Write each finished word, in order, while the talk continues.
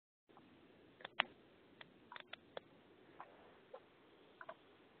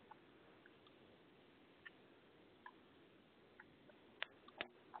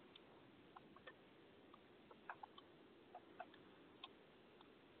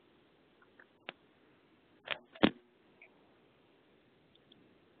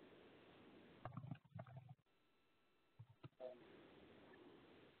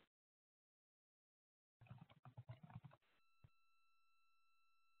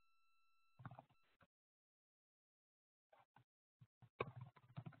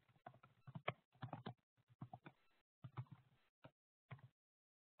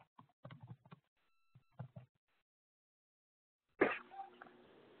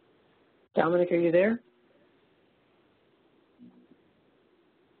Dominik, are you there?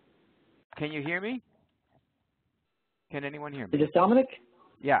 Can you hear me? Can anyone hear Is me? this Dominik?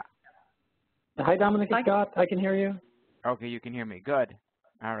 Yeah. Hi, Dominik and Scott. I can hear you. Okay, you can hear me. Good.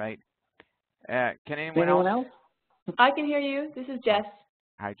 All right. Can Anyone else? I can hear you. This is Jess.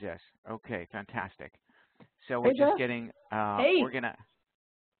 Hi, Jess. Okay, fantastic. So Hey, we're just Jess. getting, Hey. we're going to,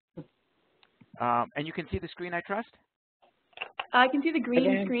 and you can see the screen, I trust? I can see the green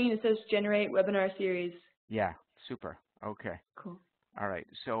Okay. screen. It says generate webinar series. Yeah, super. Okay. Cool. All right.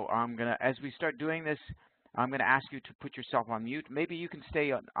 So I'm going to, as we start doing this, I'm going to ask you to put yourself on mute. Maybe you can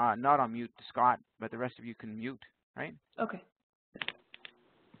stay not on mute, Scott, but the rest of you can mute, right? Okay.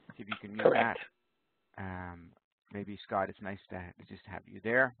 See if you can mute Correct. that. Maybe, Scott, it's nice to just have you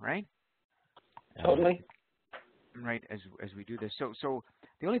there, right? Totally. Right, as we do this. So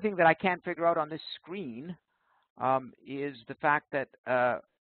the only thing that I can't figure out on this screen is the fact that I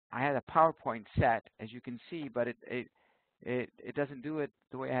had a PowerPoint set, as you can see, but it doesn't do it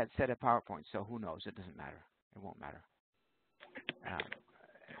the way I had set a PowerPoint. So who knows? It doesn't matter. It won't matter.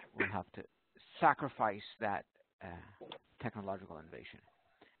 We'll have to sacrifice that technological innovation.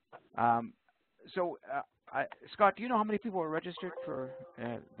 Scott, do you know how many people are registered for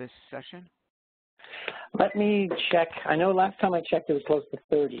this session? Let me check. I know last time I checked it was close to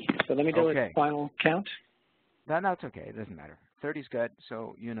 30. So let me do a final count. No, it's okay. It doesn't matter. 30 is good.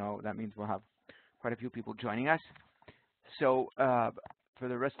 So, that means we'll have quite a few people joining us. So for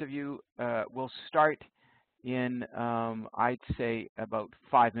the rest of you, we'll start in, I'd say, about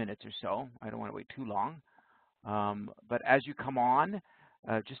 5 minutes or so. I don't want to wait too long. But as you come on,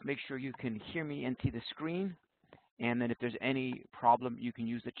 just make sure you can hear me and see the screen. And then if there's any problem, you can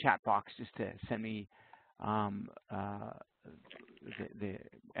use the chat box just to send me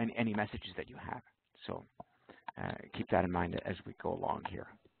any messages that you have. So keep that in mind as we go along here.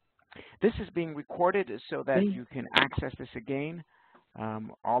 This is being recorded so that you can access this again.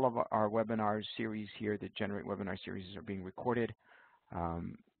 All of our webinar series here, the Generate Webinar series, are being recorded.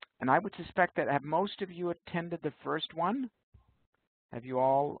 And I would suspect that have most of you attended the first one? Have you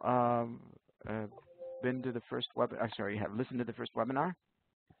all been to the first webinar? Sorry, have listened to the first webinar?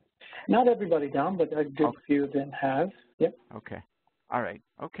 Not everybody, Dom, but a good few of them have. Yep. Okay. All right.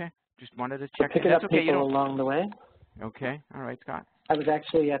 Okay. Just wanted to check. Picking up people along the way. Okay. All right, Scott. I was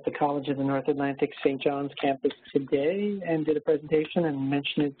actually at the College of the North Atlantic St. John's campus today and did a presentation and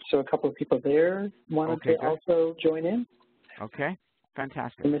mentioned it, so a couple of people there wanted to also join in. Okay.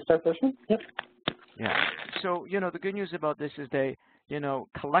 Fantastic. You missed our first one? Yep. Yeah. So, the good news about this is they,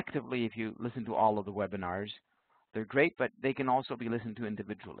 collectively, if you listen to all of the webinars, they're great, but they can also be listened to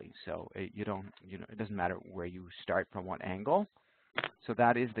individually. So it doesn't matter where you start from what angle. So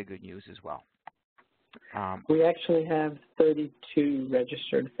that is the good news as well. We actually have 32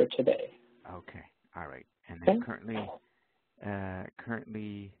 registered for today. Okay. All right. And then currently, I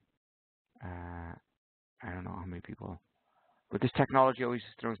don't know how many people. But this technology always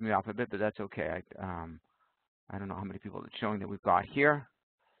throws me off a bit, but that's okay. I don't know how many people it's showing that we've got here.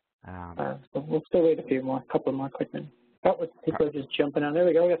 We'll still wait a couple more quick minutes. Oh, people are just jumping on. There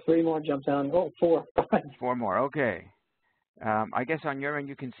we go. We got 3 more jumps on. Oh, 4. 4 more. Okay. I guess on your end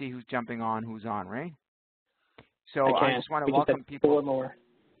you can see who's jumping on, who's on, right? So I just want to welcome people. 4 more.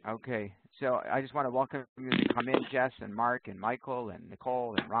 Okay. So I just want to welcome you to come in, Jess and Mark and Michael and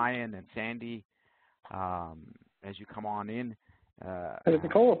Nicole and Ryan and Sandy. As you come on in. There's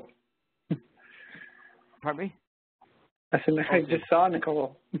Nicole. Pardon me? I said, I just saw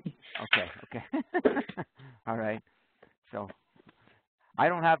Nicole. Okay. All right. So I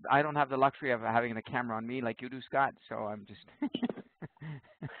don't have the luxury of having the camera on me like you do, Scott. So I'm just.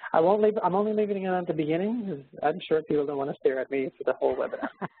 I'm only leaving it at the beginning because I'm sure people don't want to stare at me for the whole webinar.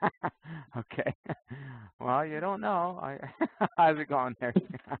 Okay. Well, you don't know. How's it going there?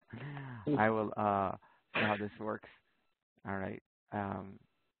 I will see how this works. All right.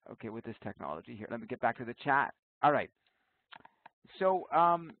 Okay, with this technology here. Let me get back to the chat. All right. So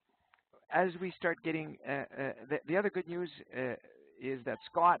as we start getting, the other good news is that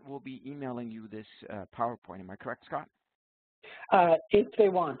Scott will be emailing you this PowerPoint. Am I correct, Scott? If they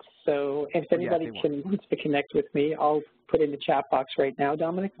want. So if anybody wants to connect with me, I'll put in the chat box right now,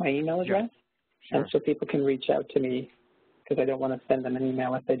 Dominik, my email address. Sure. And so people can reach out to me because I don't want to send them an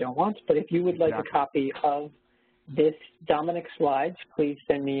email if they don't want. But if you would like a copy of this Dominik slides, please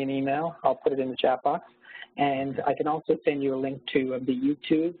send me an email. I'll put it in the chat box. And I can also send you a link to the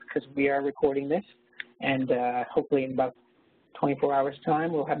YouTube because we are recording this. And hopefully in about 24 hours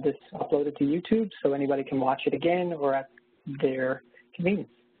time, we'll have this uploaded to YouTube so anybody can watch it again or at their convenience.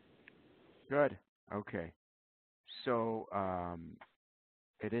 Good. Okay. So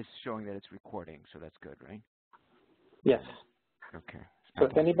it is showing that it's recording, so that's good, right? Yes. Okay. So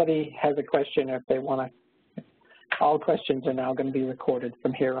if anybody has a question or if they want to, all questions are now going to be recorded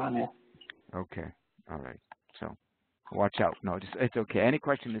from here on in. Okay. All right. So watch out. No, it's okay. Any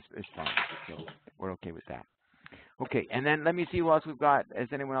question is fine. So we're okay with that. Okay. And then let me see who else we've got. Has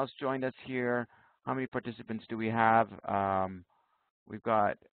anyone else joined us here? How many participants do we have? We've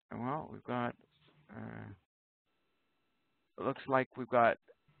got, it looks like we've got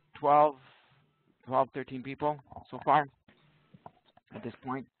 12, 13 people so far at this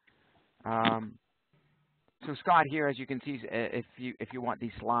point. So Scott here, as you can see, if you want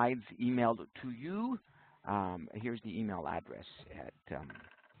these slides emailed to you, here's the email address at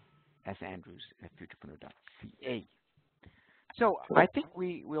sandrews@futurpreneur.ca. So I think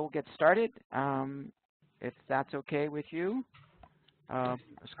we will get started, if that's okay with you.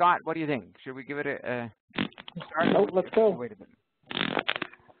 Scott, what do you think? Should we give it a start? No, let's go. Wait a minute.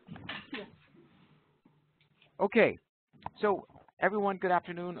 Okay, so everyone, good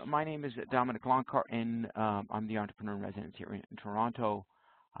afternoon. My name is Dominik Loncar, and I'm the entrepreneur in residence here in Toronto.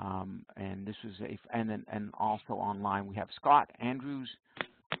 And this was and also online we have Scott Andrews,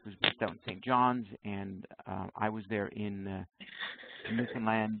 who's based out in St. John's, and I was there in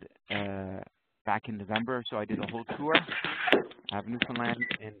Newfoundland back in November, so I did a whole tour of Newfoundland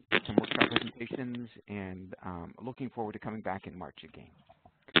and some workshop presentations, and looking forward to coming back in March again.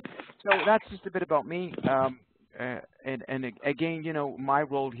 So that's just a bit about me. And again, you know, my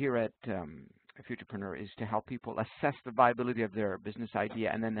role here at Futurpreneur is to help people assess the viability of their business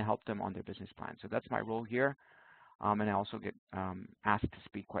idea and then to help them on their business plan. So that's my role here. And I also get asked to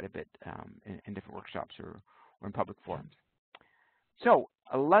speak quite a bit in different workshops or in public forums. So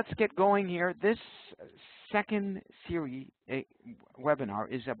let's get going here. This second series webinar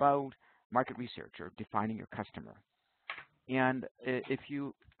is about market research or defining your customer. And if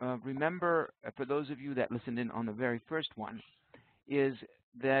you remember, for those of you that listened in on the very first one, is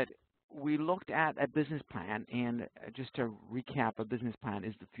that we looked at a business plan, and just to recap, a business plan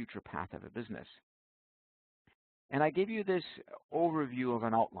is the future path of a business. And I gave you this overview of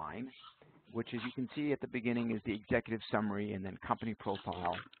an outline, which, as you can see at the beginning, is the executive summary, and then company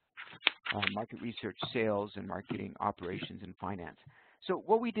profile, market research, sales, and marketing, operations, and finance. So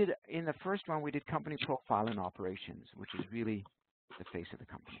what we did in the first one, we did company profile and operations, which is really the face of the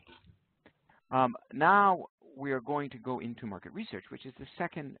company. Now we are going to go into market research, which is the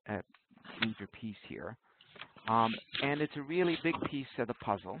second major piece here. And it's a really big piece of the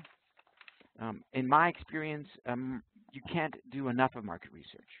puzzle. In my experience, you can't do enough of market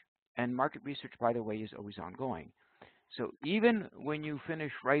research. And market research, by the way, is always ongoing. So even when you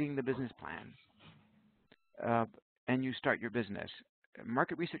finish writing the business plan and you start your business,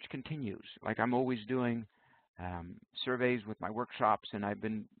 market research continues. Like, I'm always doing surveys with my workshops, and I've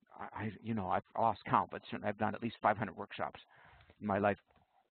lost count, but certainly I've done at least 500 workshops in my life.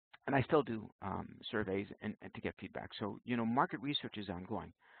 And I still do surveys and to get feedback. So, you know, market research is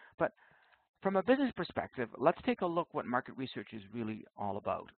ongoing. But from a business perspective, let's take a look what market research is really all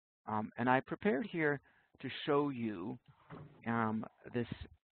about. And I prepared here to show you this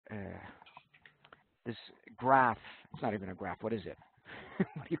graph. It's not even a graph. What is it?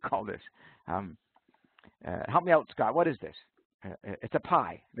 What do you call this? Help me out, Scott. What is this? It's a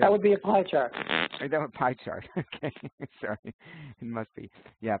pie. That would be a pie chart. That would be a pie chart. Okay, sorry. It must be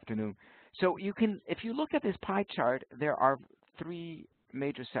the afternoon. So you can, if you look at this pie chart, there are three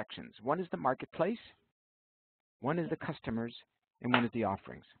major sections. One is the marketplace, one is the customers, and one is the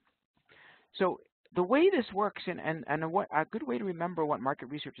offerings. So the way this works, and a good way to remember what market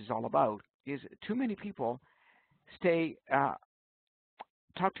research is all about, is too many people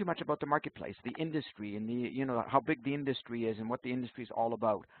talk too much about the marketplace, the industry, and how big the industry is and what the industry is all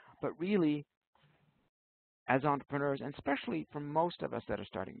about. But really, as entrepreneurs, and especially for most of us that are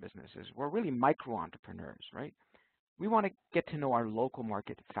starting businesses, we're really micro-entrepreneurs, right? We want to get to know our local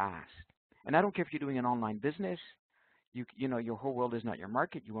market fast. And I don't care if you're doing an online business, you know, your whole world is not your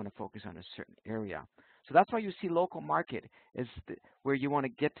market. You want to focus on a certain area. So that's why you see local market is where you want to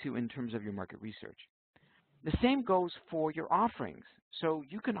get to in terms of your market research. The same goes for your offerings. So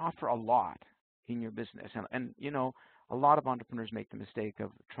you can offer a lot in your business. And you know, a lot of entrepreneurs make the mistake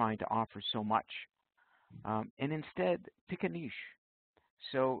of trying to offer so much. And instead, pick a niche.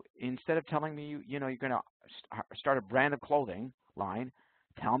 So instead of telling me, you're going to start a brand of clothing line,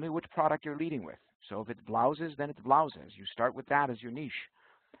 tell me which product you're leading with. So if it's blouses, then it's blouses. You start with that as your niche.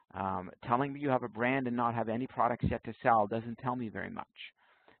 Telling me you have a brand and not have any products yet to sell doesn't tell me very much.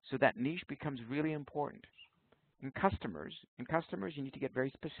 So that niche becomes really important. In customers, you need to get very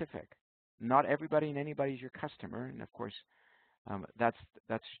specific. Not everybody and anybody is your customer. And of course,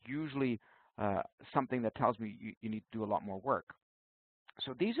 That's usually something that tells me you need to do a lot more work.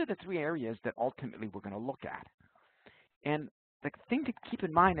 So these are the three areas that ultimately we're going to look at. And the thing to keep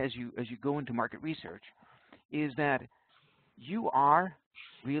in mind as you go into market research is that you are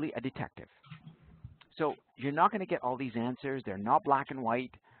really a detective. So you're not going to get all these answers. They're not black and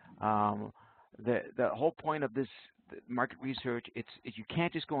white. The whole point of this market research, you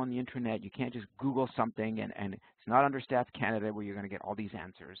can't just go on the internet. You can't just Google something, and it's not under Stats Canada where you're going to get all these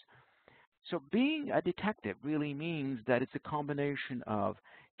answers. So being a detective really means that it's a combination of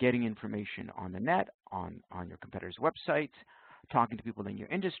getting information on the net, on your competitors' websites, talking to people in your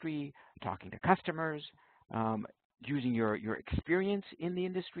industry, talking to customers, using your experience in the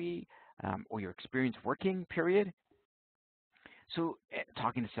industry or your experience working, period. So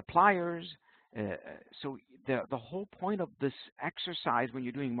talking to suppliers. So the whole point of this exercise when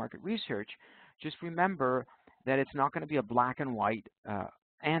you're doing market research, just remember that it's not going to be a black and white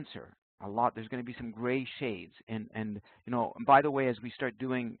answer. There's going to be some gray shades. And you know, and by the way, as we start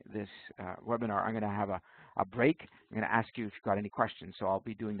doing this webinar, I'm going to have a break. I'm going to ask you if you've got any questions. So I'll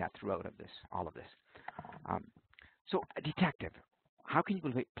be doing that throughout all of this. So a detective, how can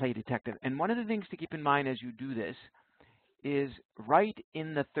you play detective? And one of the things to keep in mind as you do this is write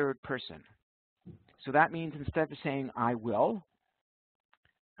in the third person. So that means instead of saying I will,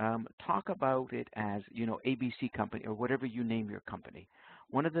 talk about it as, you know, ABC company or whatever you name your company.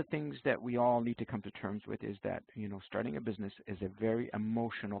 One of the things that we all need to come to terms with is that, you know, starting a business is a very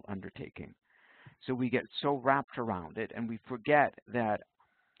emotional undertaking. So we get so wrapped around it and we forget that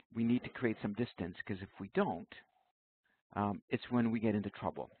we need to create some distance, because if we don't, it's when we get into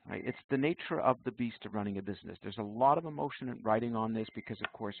trouble, right? It's the nature of the beast of running a business. There's a lot of emotion and writing on this because,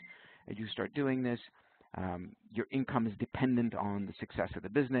 of course, as you start doing this, your income is dependent on the success of the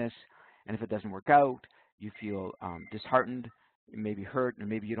business. And if it doesn't work out, you feel disheartened, maybe hurt, and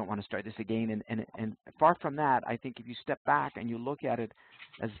maybe you don't want to start this again. And far from that, I think if you step back and you look at it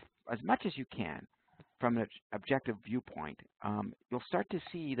as much as you can from an objective viewpoint, you'll start to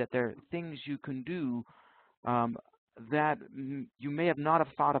see that there are things you can do that you may have not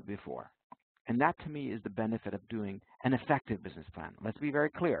have thought of before. And that, to me, is the benefit of doing an effective business plan. Let's be very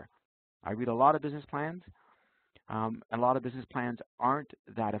clear. I read a lot of business plans. A lot of business plans aren't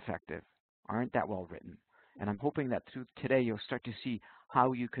that effective, aren't that well written. And I'm hoping that through today you'll start to see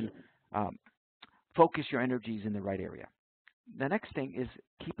how you can focus your energies in the right area. The next thing is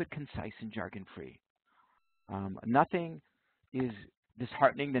keep it concise and jargon-free. Nothing is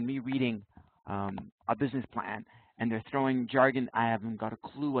disheartening than me reading a business plan and they're throwing jargon. I haven't got a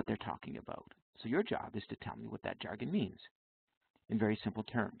clue what they're talking about. So your job is to tell me what that jargon means in very simple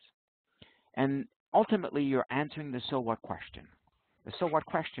terms. And ultimately, you're answering the so what question. The so what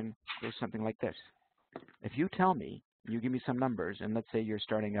question goes something like this. If you tell me, you give me some numbers, and let's say you're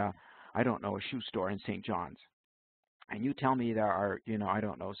starting a shoe store in St. John's, and you tell me there are,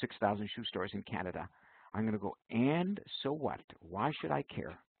 6,000 shoe stores in Canada, I'm going to go, and so what? Why should I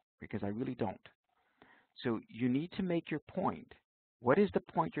care? Because I really don't. So you need to make your point. What is the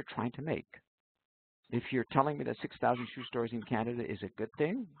point you're trying to make? If you're telling me that 6,000 shoe stores in Canada is a good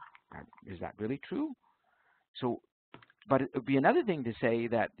thing, is that really true? So, but it would be another thing to say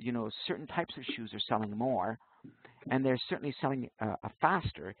that, certain types of shoes are selling more, and they're certainly selling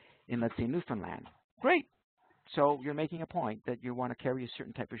faster in, let's say, Newfoundland. Great. So you're making a point that you want to carry a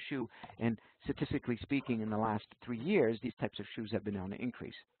certain type of shoe, and statistically speaking, in the last 3 years, these types of shoes have been on an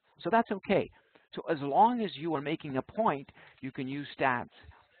increase. So that's okay. So as long as you are making a point, you can use stats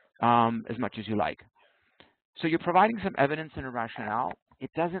as much as you like. So you're providing some evidence and a rationale. It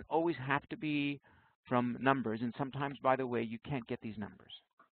doesn't always have to be from numbers, and sometimes, by the way, you can't get these numbers.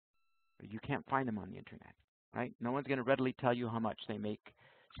 You can't find them on the internet, right? No one's going to readily tell you how much they make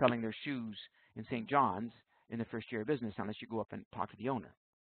selling their shoes in St. John's in the first year of business unless you go up and talk to the owner.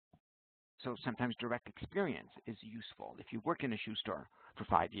 So sometimes direct experience is useful. If you work in a shoe store for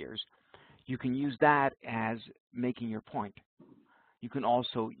 5 years, you can use that as making your point. You can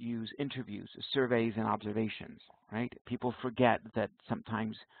also use interviews, surveys, and observations, right? People forget that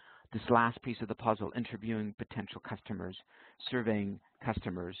sometimes this last piece of the puzzle, interviewing potential customers, surveying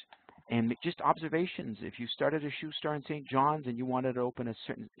customers, and just observations. If you started a shoe store in St. John's and you wanted to open a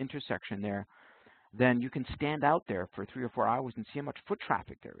certain intersection there, then you can stand out there for 3 or 4 hours and see how much foot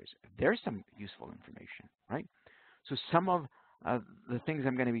traffic there is. There's some useful information, right? So some of the things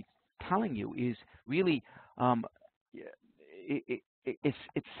I'm going to be telling you is really,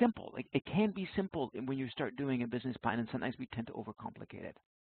 it's simple. It can be simple when you start doing a business plan, and sometimes we tend to overcomplicate it.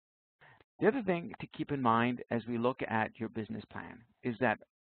 The other thing to keep in mind as we look at your business plan is that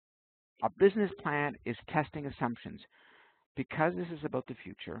a business plan is testing assumptions. because this is about the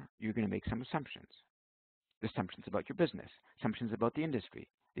future, you're going to make some assumptions. Assumptions about your business, assumptions about the industry,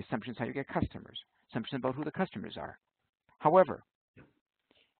 assumptions how you get customers, assumptions about who the customers are. However,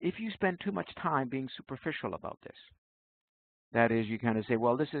 if you spend too much time being superficial about this, that is, you kind of say,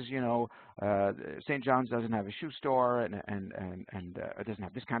 well, this is, St. John's doesn't have a shoe store and it doesn't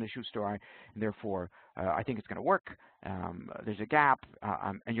have this kind of shoe store, and therefore I think it's going to work. There's a gap,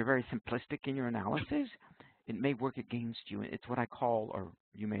 and you're very simplistic in your analysis. It may work against you. It's what I call, or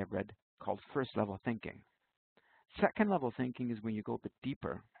you may have read, called first level thinking. Second level thinking is when you go a bit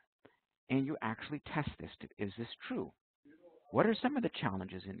deeper and you actually test this. Is this true? What are some of the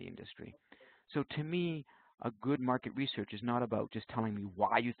challenges in the industry? So to me, a good market research is not about just telling me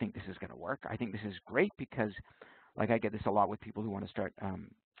why you think this is going to work. I think this is great because, like, I get this a lot with people who want to start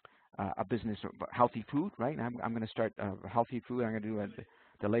a business of healthy food, right? I'm going to start healthy food. I'm going to do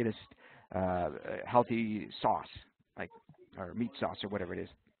the latest healthy sauce, or meat sauce or whatever it is.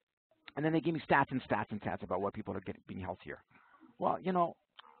 And then they give me stats and stats and stats about what people are being healthier. Well,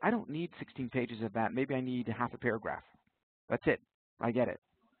 I don't need 16 pages of that. Maybe I need half a paragraph. That's it. I get it.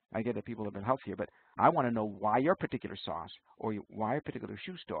 I get that people have been healthier, but I want to know why your particular sauce or why a particular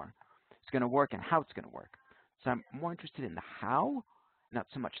shoe store is going to work and how it's going to work. So I'm more interested in the how, not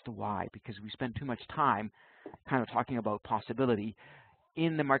so much the why, because we spend too much time kind of talking about possibility.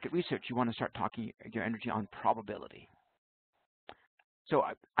 In the market research, you want to start talking your energy on probability. So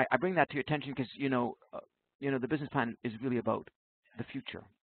I bring that to your attention because, the business plan is really about the future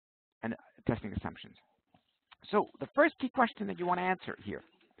and testing assumptions. So the first key question that you want to answer here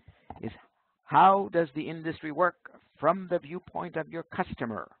is, how does the industry work from the viewpoint of your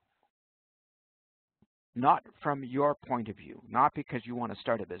customer? Not from your point of view, not because you want to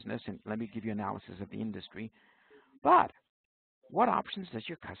start a business, and let me give you analysis of the industry, but what options does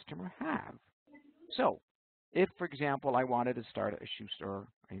your customer have? So if, for example, I wanted to start a shoe store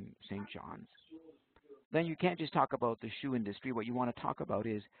in St. John's, then you can't just talk about the shoe industry. What you want to talk about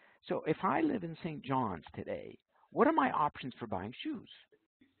is, so if I live in St. John's today, what are my options for buying shoes?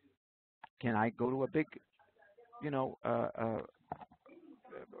 Can I go to a big,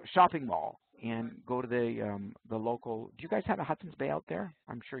 shopping mall and go to the local? Do you guys have a Hudson's Bay out there?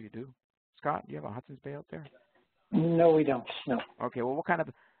 I'm sure you do. Scott, do you have a Hudson's Bay out there? No, we don't. No. Okay. Well, what kind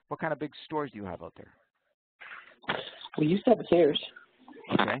of big stores do you have out there? We used to have a Sears.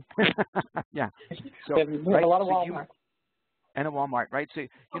 Okay. Yeah. So we have a lot of Walmart. And a Walmart, right? So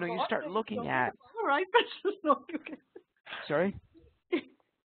you start looking at. All right, but no, okay. Sorry.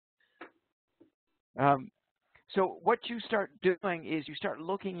 So what you start doing is you start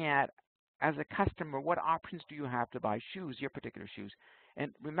looking at, as a customer, what options do you have to buy shoes, your particular shoes.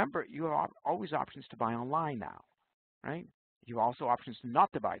 And remember, you have always options to buy online now, right? You have also options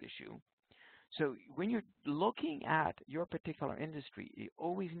not to buy the shoe. So when you're looking at your particular industry, you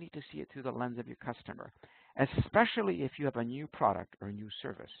always need to see it through the lens of your customer, especially if you have a new product or a new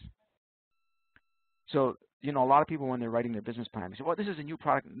service. So, a lot of people, when they're writing their business plan, they say, well, this is a new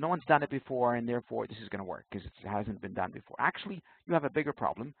product. No one's done it before, and therefore this is going to work because it hasn't been done before. Actually, you have a bigger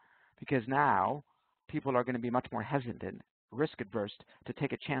problem because now people are going to be much more hesitant, risk-adverse to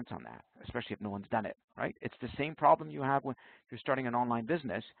take a chance on that, especially if no one's done it, right? It's the same problem you have when you're starting an online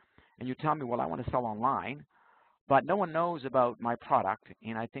business, and you tell me, well, I want to sell online, but no one knows about my product,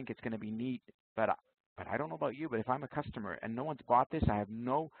 and I think it's going to be neat, but I don't know about you, but if I'm a customer and no one's bought this, I have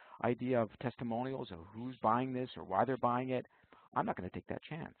no idea of testimonials or who's buying this or why they're buying it, I'm not going to take that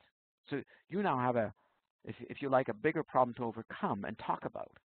chance. So you now have if you like, a bigger problem to overcome and talk about.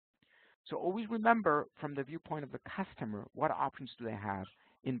 So always remember, from the viewpoint of the customer, what options do they have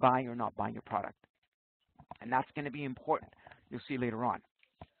in buying or not buying your product? And that's going to be important. You'll see later on.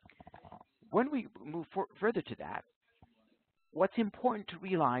 When we move further to that, what's important to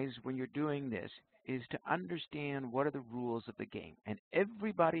realize when you're doing this is to understand what are the rules of the game. And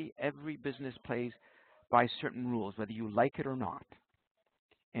every business plays by certain rules, whether you like it or not.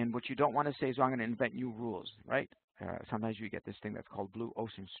 And what you don't want to say is, I'm going to invent new rules, right? Sometimes you get this thing that's called blue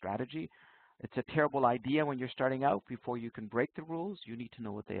ocean strategy. It's a terrible idea when you're starting out. Before you can break the rules, you need to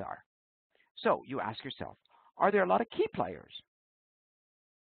know what they are. So you ask yourself, are there a lot of key players?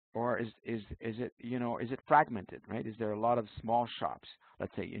 Or is it fragmented, right? Is there a lot of small shops,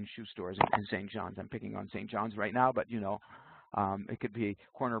 let's say in shoe stores in St. John's? I'm picking on St. John's right now, but it could be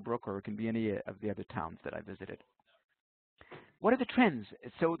Corner Brook, or it can be any of the other towns that I visited. What are the trends?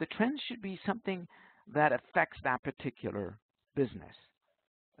 So the trends should be something that affects that particular business.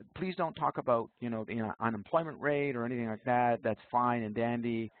 Please don't talk about the unemployment rate or anything like that. That's fine and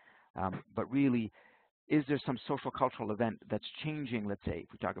dandy, but really, is there some social cultural event that's changing? Let's say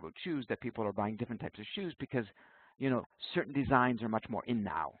if we talk about shoes, that people are buying different types of shoes because certain designs are much more in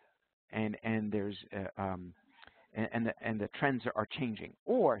now, and there's and the trends are changing,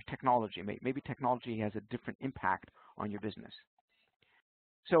 or technology. Maybe technology has a different impact on your business.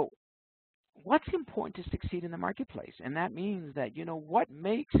 So what's important to succeed in the marketplace? And that means that, what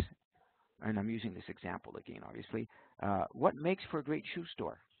makes, and I'm using this example again, obviously, what makes for a great shoe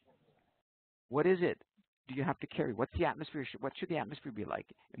store? What is it do you have to carry? What's the atmosphere? What should the atmosphere be like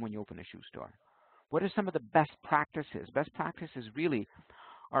when you open a shoe store? What are some of the best practices? Best practices really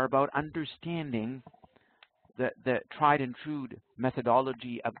are about understanding the tried and true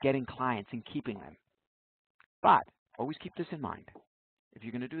methodology of getting clients and keeping them. But always keep this in mind. If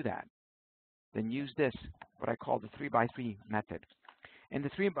you're going to do that, then use this, what I call the 3x3 method. And the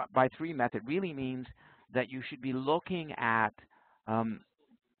 3x3 method really means that you should be looking at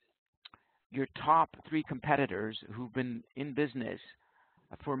your top 3 competitors who've been in business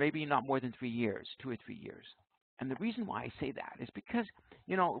for maybe not more than 3 years, 2 or 3 years. And the reason why I say that is because,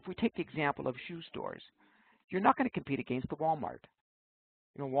 if we take the example of shoe stores, you're not going to compete against the Walmart.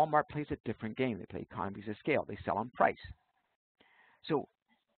 Walmart plays a different game. They play economies of scale. They sell on price. So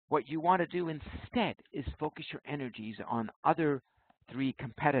what you want to do instead is focus your energies on other 3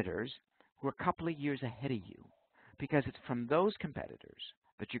 competitors who are a couple of years ahead of you, because it's from those competitors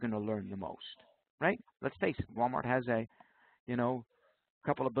that you're going to learn the most, right? Let's face it, Walmart has a,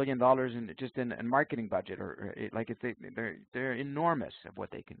 couple of $1 billion in marketing budget, they're enormous of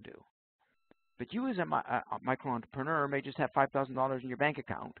what they can do. But you as a micro entrepreneur may just have $5,000 in your bank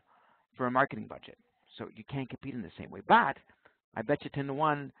account for a marketing budget, so you can't compete in the same way. But I bet you 10 to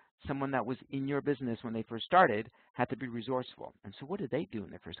 1, someone that was in your business when they first started had to be resourceful. And so what did they do in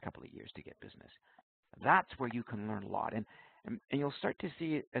their first couple of years to get business? That's where you can learn a lot. And you'll start to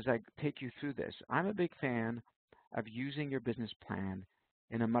see as I take you through this, I'm a big fan of using your business plan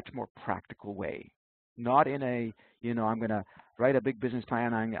in a much more practical way. Not in a, I'm going to write a big business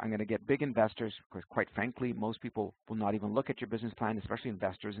plan, I'm going to get big investors, because quite frankly, most people will not even look at your business plan, especially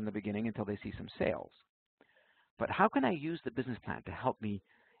investors in the beginning, until they see some sales. But how can I use the business plan to help me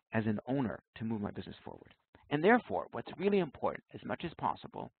as an owner to move my business forward? And therefore, what's really important, as much as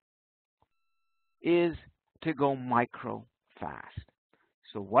possible, is to go micro fast.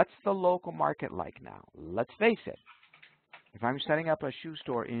 So what's the local market like now? Let's face it. If I'm setting up a shoe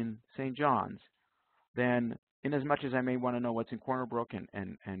store in St. John's, then in as much as I may want to know what's in Corner Brook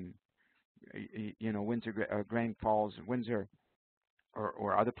and Windsor, Grand Falls, Windsor,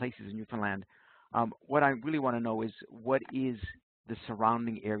 or other places in Newfoundland, what I really want to know is what is the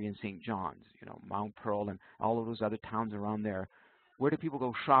surrounding area in St. John's, Mount Pearl and all of those other towns around there. Where do people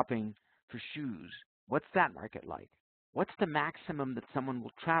go shopping for shoes? What's that market like? What's the maximum that someone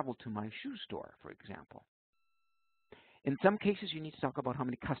will travel to my shoe store, for example? In some cases, you need to talk about how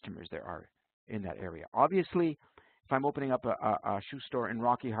many customers there are in that area. Obviously, if I'm opening up a shoe store in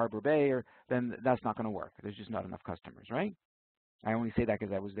Rocky Harbor Bay, then that's not going to work. There's just not enough customers, right? I only say that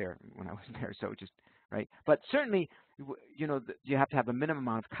because I was there when I was there, so just, right? But certainly, you have to have a minimum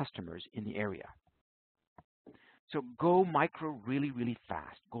amount of customers in the area. So go micro really, really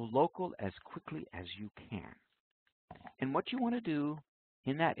fast. Go local as quickly as you can. And what you want to do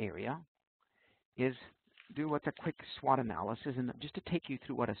in that area is do what's a quick SWOT analysis. And just to take you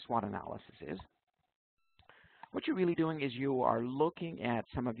through what a SWOT analysis is, what you're really doing is you are looking at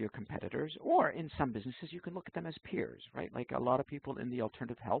some of your competitors, or in some businesses, you can look at them as peers, right? Like a lot of people in the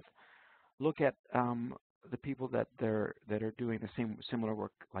alternative health look at the people that are doing the similar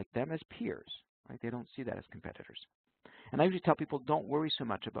work like them as peers, right? They don't see that as competitors. And I usually tell people, don't worry so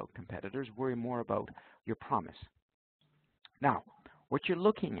much about competitors, worry more about your promise. Now, what you're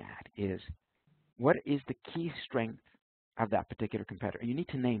looking at is, what is the key strength of that particular competitor? And you need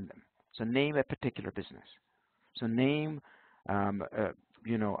to name them. So name a particular business. So name, a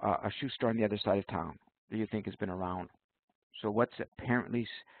shoe store on the other side of town that you think has been around. So what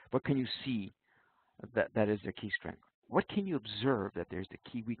can you see that is their key strength? What can you observe that there's the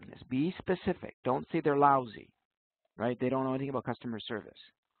key weakness? Be specific. Don't say they're lousy, right? They don't know anything about customer service.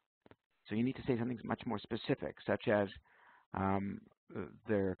 So you need to say something much more specific, such as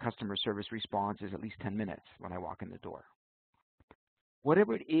their customer service response is at least 10 minutes when I walk in the door.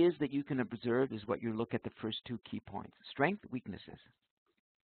 Whatever it is that you can observe is what you look at the first 2 key points: strength, weaknesses.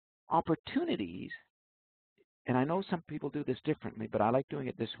 Opportunities, and I know some people do this differently, but I like doing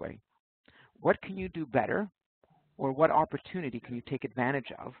it this way. What can you do better, or what opportunity can you take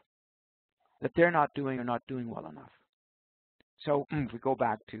advantage of that they're not doing or not doing well enough? So if we go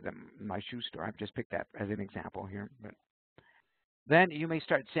back to my shoe store, I've just picked that as an example here. But then you may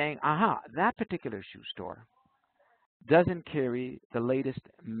start saying, aha, that particular shoe store doesn't carry the latest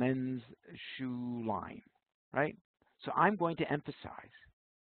men's shoe line, right? So I'm going to emphasize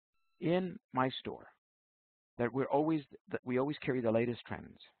in my store that we always carry the latest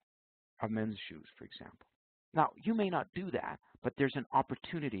trends of men's shoes, for example. Now, you may not do that, but there's an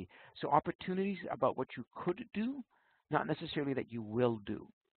opportunity. So opportunities about what you could do, not necessarily that you will do.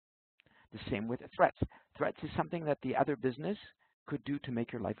 The same with threats. Threats is something that the other business could do to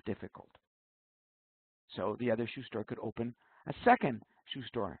make your life difficult. So the other shoe store could open a second shoe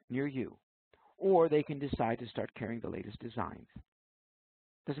store near you, or they can decide to start carrying the latest designs.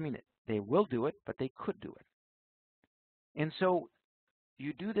 Doesn't mean that they will do it, but they could do it. And so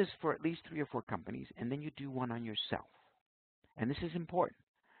you do this for at least 3 or 4 companies, and then you do one on yourself. And this is important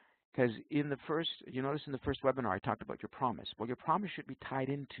because you notice in the first webinar I talked about your promise. Well, your promise should be tied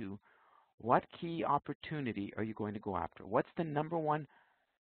into what key opportunity are you going to go after? What's the number one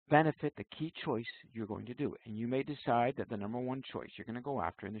benefit, the key choice you're going to do? And you may decide that the number one choice you're going to go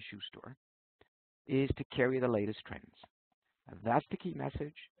after in the shoe store is to carry the latest trends. That's the key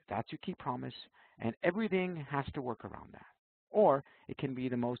message. That's your key promise. And everything has to work around that. Or it can be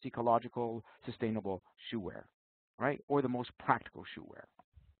the most ecological, sustainable shoe wear, right? Or the most practical shoe wear.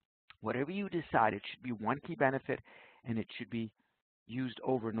 Whatever you decide, it should be one key benefit, and it should be used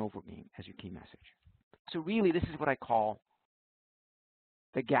over and over again as your key message. So really, this is what I call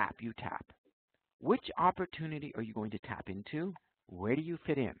the gap you tap. Which opportunity are you going to tap into? Where do you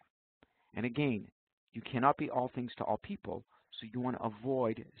fit in? And again, you cannot be all things to all people, so you want to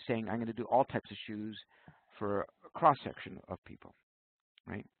avoid saying, I'm going to do all types of shoes for a cross-section of people,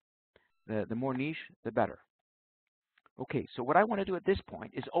 right? The more niche, the better. Okay, so what I want to do at this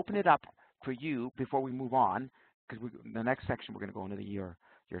point is open it up for you before we move on, because the next section we're going to go into your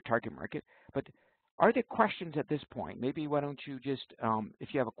target market. But are there questions at this point? Maybe why don't you just,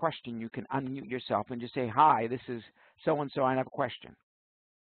 if you have a question, you can unmute yourself and just say, hi, this is so-and-so, I have a question.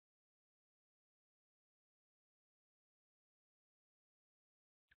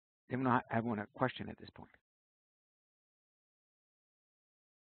 Anyone have a question at this point?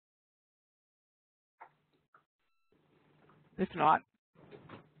 If not,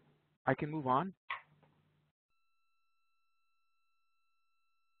 I can move on.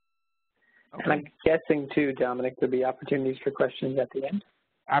 Okay. And I'm guessing too, Dominik, there'll be opportunities for questions at the end.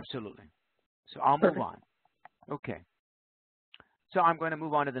 Absolutely. So I'll move on. Okay. So I'm going to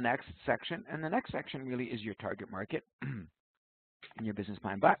move on to the next section, and the next section really is your target market and your business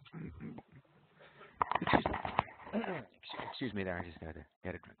plan. But excuse me there, I just got to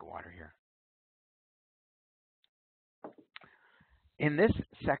get a drink of water here. In this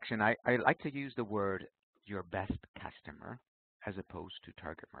section, I like to use the word your best customer as opposed to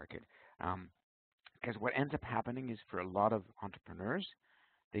target market. Because what ends up happening is for a lot of entrepreneurs,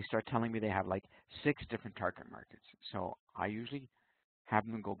 they start telling me they have like 6 different target markets. So I usually have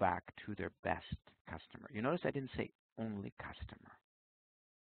them go back to their best customer. You notice I didn't say only customer.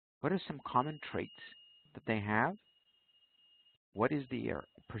 What are some common traits that they have? What is their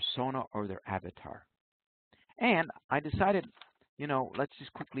persona or their avatar? And I decided, let's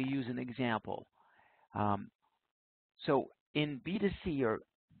just quickly use an example. So in B2C, or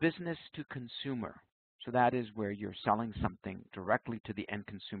business to consumer, so that is where you're selling something directly to the end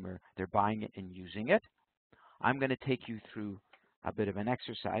consumer. They're buying it and using it. I'm going to take you through a bit of an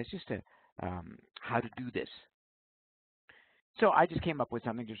exercise just to how to do this. So I just came up with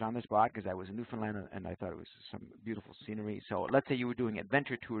something just on the spot because I was in Newfoundland and I thought it was some beautiful scenery. So let's say you were doing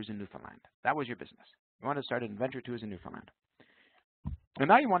adventure tours in Newfoundland. That was your business. You want to start adventure tours in Newfoundland. And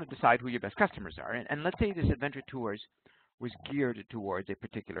now you want to decide who your best customers are. And let's say this adventure tours was geared towards a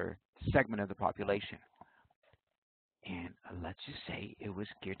particular segment of the population. And let's just say it was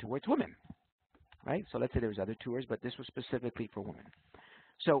geared towards women, right? So let's say there was other tours, but this was specifically for women.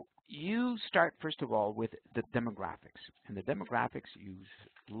 So you start, first of all, with the demographics. And the demographics, you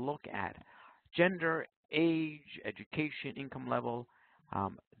look at gender, age, education, income level.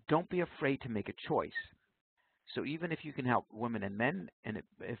 Don't be afraid to make a choice. So even if you can help women and men, and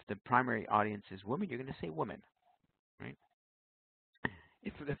if the primary audience is women, you're going to say women, right?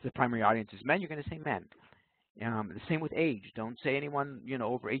 If the primary audience is men, you're going to say men. The same with age. Don't say anyone,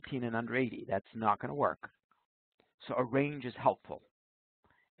 over 18 and under 80. That's not going to work. So a range is helpful.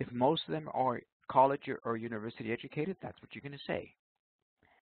 If most of them are college or university educated, that's what you're going to say.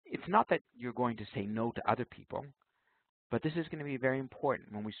 It's not that you're going to say no to other people, but this is going to be very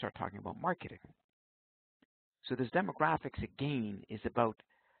important when we start talking about marketing. So this demographics, again, is about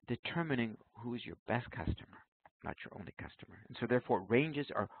determining who is your best customer, not your only customer. And so therefore, ranges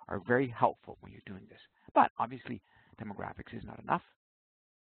are very helpful when you're doing this. But obviously, demographics is not enough.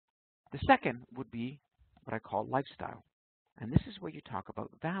 The second would be what I call lifestyle. And this is where you talk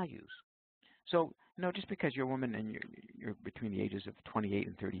about values. So, just because you're a woman and you're between the ages of 28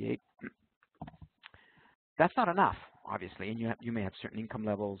 and 38, that's not enough, obviously, and you may have certain income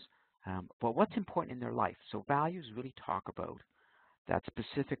levels, but what's important in their life? So values really talk about that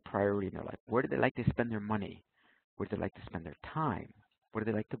specific priority in their life. Where do they like to spend their money? Where do they like to spend their time? What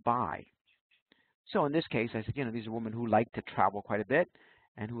do they like to buy? So in this case, I said, these are women who like to travel quite a bit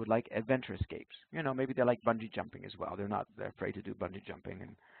and who would like adventure escapes. Maybe they like bungee jumping as well. They're afraid to do bungee jumping.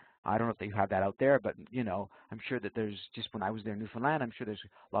 And I don't know if they have that out there, but, I'm sure that there's, just when I was there in Newfoundland, I'm sure there's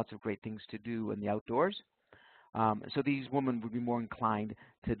lots of great things to do in the outdoors. So these women would be more inclined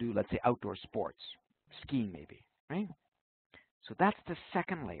to do, let's say, outdoor sports, skiing maybe, right? So that's the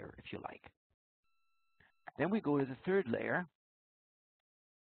second layer, if you like. Then we go to the third layer,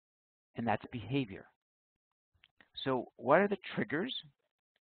 and that's behavior. So what are the triggers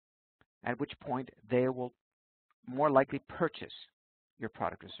at which point they will more likely purchase your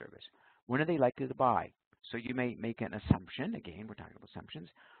product or service? When are they likely to buy? So you may make an assumption, again, we're talking about assumptions,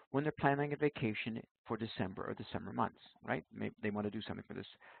 when they're planning a vacation for December or the summer months, right? Maybe they want to do something for this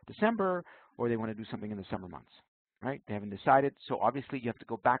December, or they want to do something in the summer months, right? They haven't decided, so obviously you have to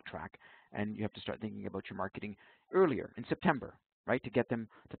go backtrack and you have to start thinking about your marketing earlier in September, right, to get them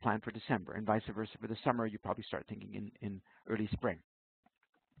to plan for December, and vice versa. For the summer, you probably start thinking in early spring.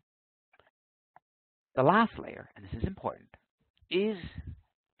 The last layer, and this is important, is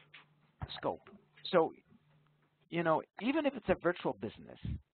scope. So, even if it's a virtual business,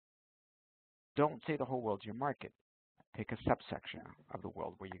 don't say the whole world's your market. Pick a subsection of the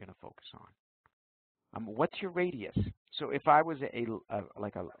world where you're going to focus on. What's your radius? So if I was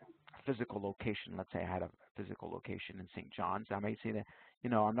like a physical location, let's say I had a physical location in St. John's, I might say that,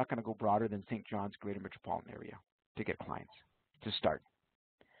 I'm not going to go broader than St. John's greater metropolitan area to get clients to start.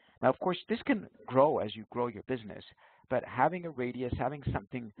 Now, of course, this can grow as you grow your business, but having a radius, having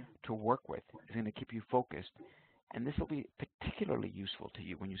something to work with is going to keep you focused, and this will be particularly useful to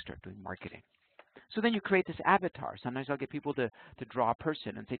you when you start doing marketing. So then you create this avatar. Sometimes I'll get people to draw a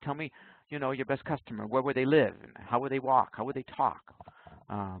person and say, tell me, your best customer, where would they live, and how would they walk, how would they talk,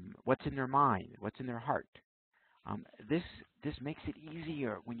 what's in their mind, what's in their heart. This makes it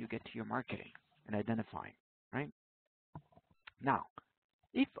easier when you get to your marketing and identifying, right? Now,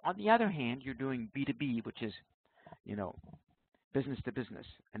 if on the other hand you're doing B2B, which is, business to business,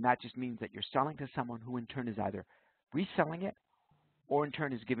 and that just means that you're selling to someone who in turn is either reselling it or in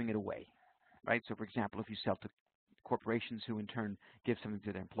turn is giving it away. Right? So, for example, if you sell to corporations who in turn give something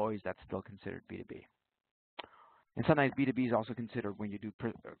to their employees, that's still considered B2B. And sometimes B2B is also considered when you do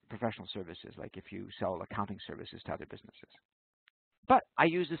professional services, like if you sell accounting services to other businesses. But I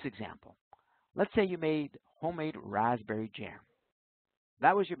use this example. Let's say you made homemade raspberry jam.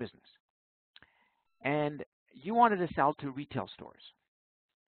 That was your business. And you wanted to sell to retail stores,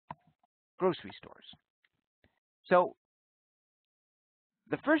 grocery stores. So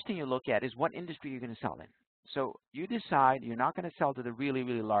the first thing you look at is what industry you're going to sell in. So you decide you're not going to sell to the really,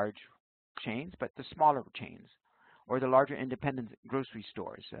 really large chains, but the smaller chains or the larger independent grocery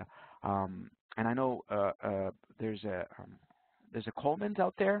stores. And I know there's a Coleman's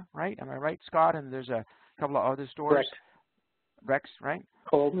out there, right? Am I right, Scott? And there's a couple of other stores. Rex, right?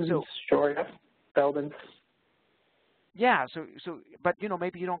 Coleman's, sure, Belden's. Yeah. So, but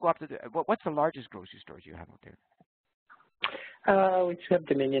maybe you don't go after what's the largest grocery stores you have out there? We have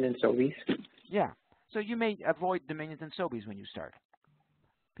Dominion and Sobeys. Yeah. So you may avoid Dominions and Sobeys when you start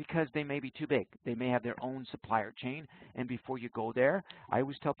because they may be too big. They may have their own supplier chain. And before you go there, I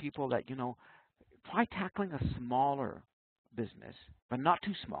always tell people that, try tackling a smaller business, but not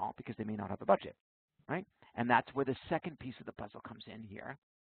too small because they may not have a budget, right? And that's where the second piece of the puzzle comes in here.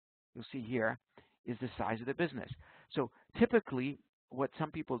 You'll see here is the size of the business. So typically what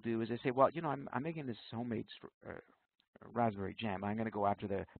some people do is they say, well, I'm making this homemade raspberry jam. I'm going to go after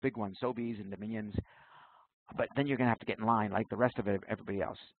the big ones, Sobeys and Dominions, but then you're going to have to get in line like the rest of everybody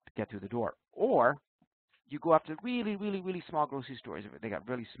else to get through the door. Or you go after really, really, really small grocery stores. They got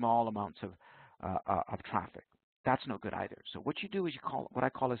really small amounts of traffic. That's no good either. So what you do is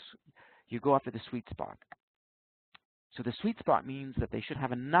you go after the sweet spot. So the sweet spot means that they should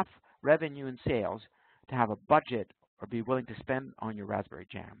have enough revenue and sales to have a budget or be willing to spend on your raspberry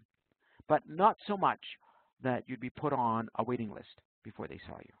jam, but not so much that you'd be put on a waiting list before they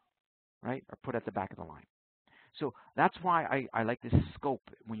sell you, right? Or put at the back of the line. So that's why I like this scope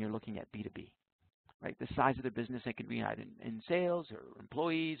when you're looking at B2B, right? The size of the business, it can be either in sales or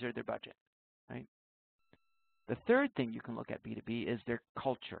employees or their budget, right? The third thing you can look at B2B is their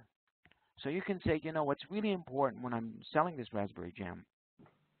culture. So you can say, what's really important when I'm selling this raspberry jam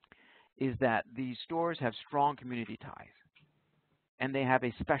is that these stores have strong community ties. and they have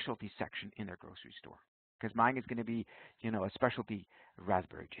a specialty section in their grocery store. Because mine is going to be, a specialty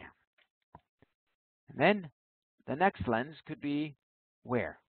raspberry jam. And then the next lens could be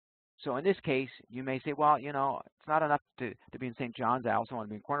where. So in this case, you may say, well, it's not enough to be in St. John's. I also want to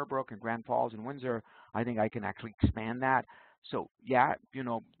be in Corner Brook and Grand Falls and Windsor. I think I can actually expand that. So yeah,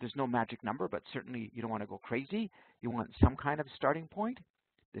 there's no magic number, but certainly you don't want to go crazy. You want some kind of starting point.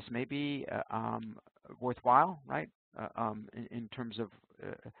 This may be worthwhile, right? In terms of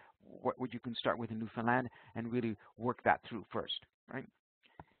what you can start with in Newfoundland and really work that through first, right?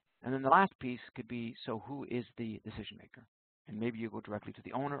 And then the last piece could be, so who is the decision maker? And maybe you go directly to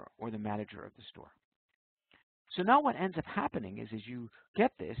the owner or the manager of the store. So now what ends up happening is, as you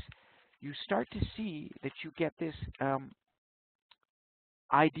get this, you start to see that you get this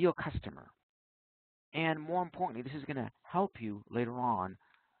ideal customer. And more importantly, this is going to help you later on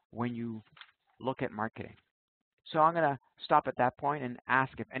when you look at marketing. So I'm going to stop at that point and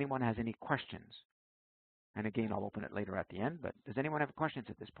ask if anyone has any questions. And again, I'll open it later at the end, but does anyone have questions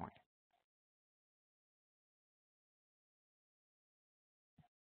at this point?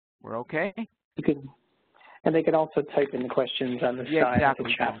 We're okay? You could, and they can also type in the questions on the side of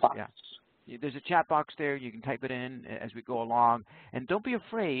the chat box. Yeah. There's a chat box there. You can type it in as we go along. And don't be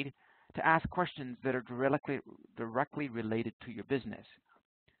afraid to ask questions that are directly related to your business,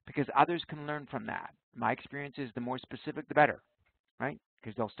 because others can learn from that. My experience is the more specific, the better, right?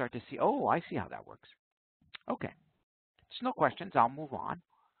 Because they'll start to see, oh, I see how that works. Okay. There's no questions. I'll move on.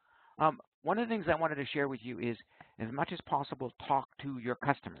 One of the things I wanted to share with you is, as much as possible, talk to your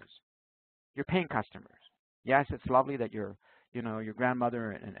customers, your paying customers. Yes, it's lovely that your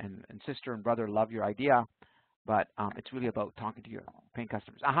grandmother and sister and brother love your idea, but it's really about talking to your paying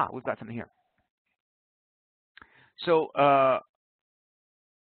customers. Aha, we've got something here. So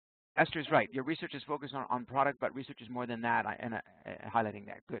Esther's right. Your research is focused on product, but research is more than that, and highlighting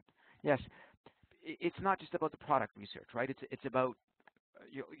that. Good. Yes, it's not just about the product research, right? It's about,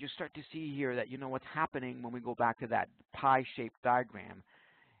 you start to see here that what's happening when we go back to that pie-shaped diagram.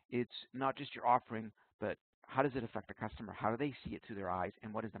 It's not just your offering, but how does it affect the customer? How do they see it through their eyes,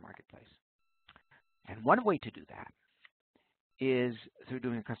 and what is the marketplace? And one way to do that is through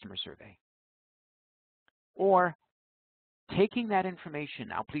doing a customer survey, or taking that information.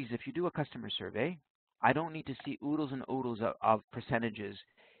 Now, please, if you do a customer survey, I don't need to see oodles and oodles of percentages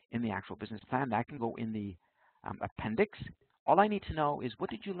in the actual business plan. That can go in the appendix. All I need to know is, what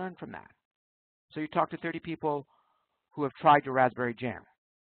did you learn from that? So you talk to 30 people who have tried your raspberry jam.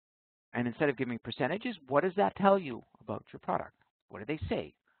 And instead of giving percentages, what does that tell you about your product? What did they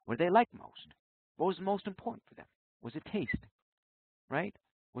say? What did they like most? What was most important for them? Was it taste, right?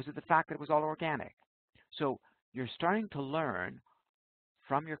 Was it the fact that it was all organic? So you're starting to learn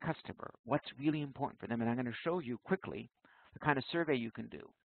from your customer what's really important for them. And I'm going to show you quickly the kind of survey you can do,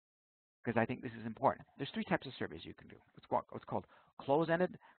 because I think this is important. There's 3 types of surveys you can do. It's called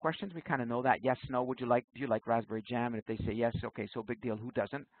close-ended questions. We kind of know that. Yes, no, do you like raspberry jam? And if they say yes, okay, so big deal. Who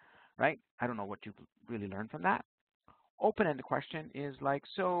doesn't, right? I don't know what you really learned from that. Open-ended question is like,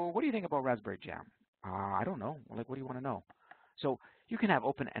 so what do you think about raspberry jam? I don't know. Like, what do you want to know? So you can have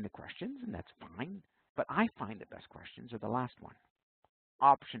open-ended questions, and that's fine. But I find the best questions are the last one.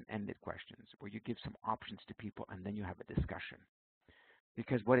 Option-ended questions, where you give some options to people, and then you have a discussion.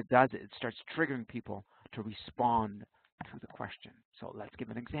 Because what it does, it starts triggering people to respond to the question. So let's give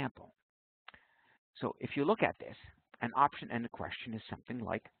an example. So if you look at this, an option-ended question is something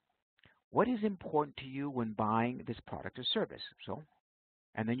like, what is important to you when buying this product or service? So,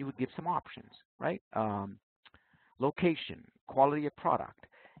 and then you would give some options, right? Location, quality of product.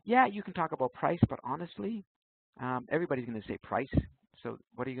 Yeah, you can talk about price, but honestly, everybody's going to say price. So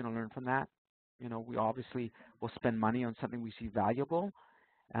what are you going to learn from that? We obviously will spend money on something we see valuable,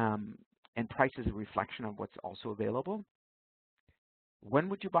 and price is a reflection of what's also available. When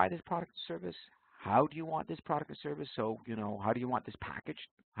would you buy this product or service? How do you want this product or service? So, how do you want this packaged?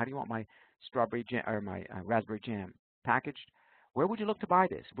 How do you want my strawberry jam or my raspberry jam packaged? Where would you look to buy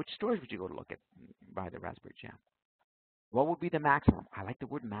this? Which stores would you go to look at buy the raspberry jam? What would be the maximum? I like the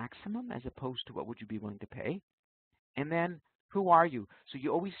word maximum as opposed to what would you be willing to pay. And then, who are you? So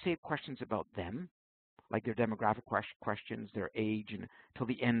you always save questions about them, like their demographic questions, their age, and till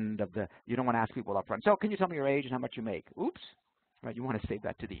the end of the, you don't want to ask people up front. So can you tell me your age and how much you make? Oops. Right, you want to save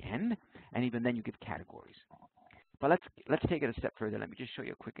that to the end, and even then you give categories. But let's take it a step further. Let me just show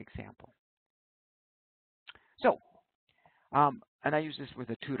you a quick example. So, and I use this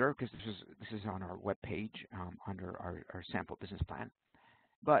with a tutor because this is on our web page under our sample business plan.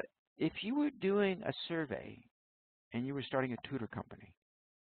 But if you were doing a survey and you were starting a tutor company,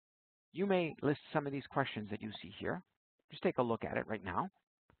 you may list some of these questions that you see here, Just take a look at it right now.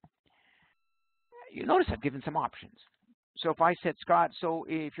 You notice I've given some options. So if I said, Scott, so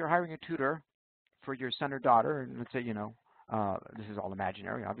if you're hiring a tutor for your son or daughter, and let's say, this is all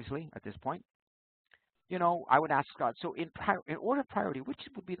imaginary, obviously, at this point, I would ask Scott, so in order of priority, which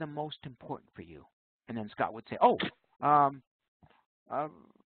would be the most important for you? And then Scott would say, the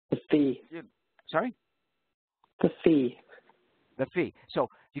fee. Sorry? The fee. The fee. So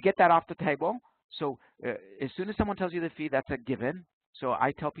you get that off the table. So as soon as someone tells you the fee, that's a given. So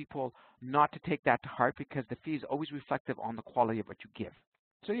I tell people not to take that to heart because the fee is always reflective on the quality of what you give.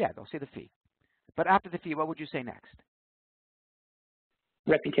 So yeah, they'll say the fee. But after the fee, what would you say next?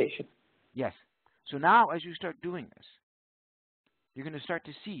 Reputation. Yes. So now as you start doing this, you're going to start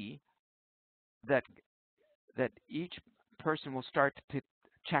to see that each person will start to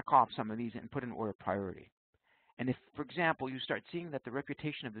check off some of these and put in order of priority. And if, for example, you start seeing that the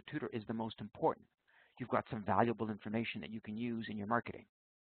reputation of the tutor is the most important, you've got some valuable information that you can use in your marketing.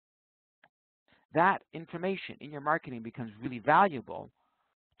 That information in your marketing becomes really valuable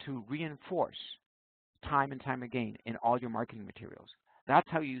to reinforce time and time again in all your marketing materials. That's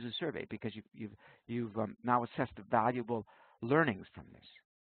how you use a survey, because you've now assessed the valuable learnings from this.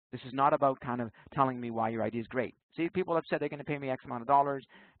 This is not about kind of telling me why your idea is great. See, people have said they're going to pay me X amount of dollars.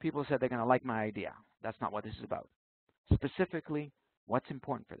 People have said they're going to like my idea. That's not what this is about. Specifically, what's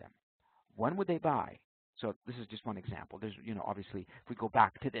important for them. When would they buy? So this is just one example. There's, obviously, if we go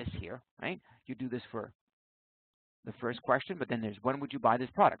back to this here, right? You do this for the first question, but then there's when would you buy this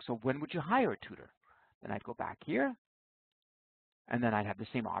product? So when would you hire a tutor? Then I'd go back here, and then I'd have the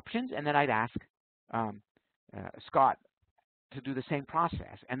same options, and then I'd ask Scott to do the same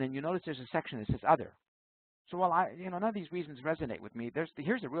process. And then you notice there's a section that says other. So while none of these reasons resonate with me,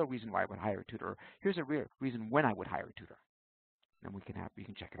 here's a real reason why I would hire a tutor. Here's a real reason when I would hire a tutor. And you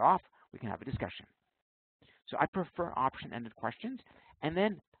can check it off. We can have a discussion. So I prefer option-ended questions. And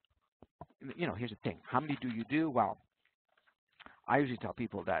then, here's the thing. How many do you do? Well, I usually tell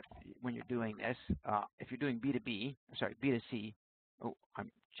people that when you're doing this, if you're doing B2C, I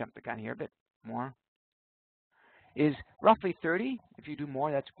jumped the gun here a bit more, is roughly 30. If you do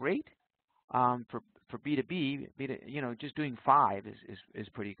more, that's great. For B2B, just doing 5 is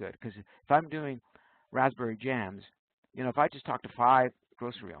pretty good. Because if I'm doing raspberry jams, if I just talk to 5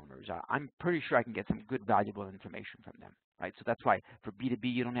 grocery owners, I'm pretty sure I can get some good, valuable information from them, right? So that's why for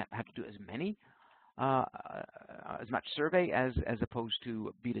B2B, you don't have to do as much survey as opposed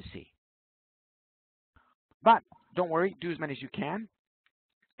to B2C. But don't worry, do as many as you can.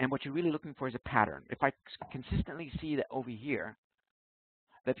 And what you're really looking for is a pattern. If I consistently see that over here,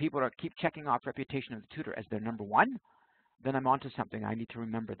 that people keep checking off reputation of the tutor as their number 1, then I'm onto something. I need to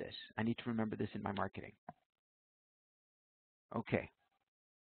remember this. I need to remember this in my marketing. Okay.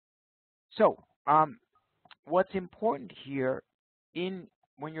 So what's important here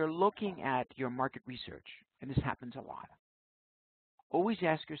when you're looking at your market research, and this happens a lot, always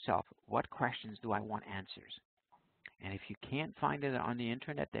ask yourself, what questions do I want answers? And if you can't find it on the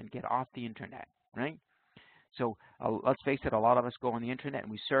internet, then get off the internet, right? So let's face it, a lot of us go on the internet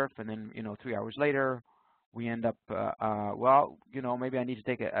and we surf, and then 3 hours later, we end up, maybe I need to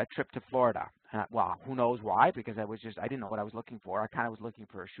take a trip to Florida. Well, who knows why? Because I didn't know what I was looking for. I kind of was looking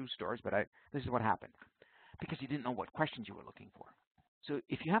for shoe stores, but this is what happened. Because you didn't know what questions you were looking for. So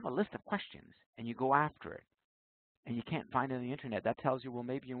if you have a list of questions and you go after it, and you can't find it on the internet, that tells you, well,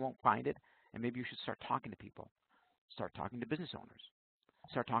 maybe you won't find it, and maybe you should start talking to people. Start talking to business owners.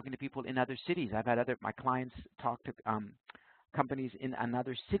 Start talking to people in other cities. I've had my clients talk to companies in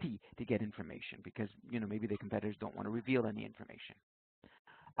another city to get information because, maybe the competitors don't want to reveal any information.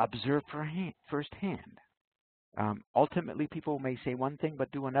 Observe firsthand. Ultimately, people may say one thing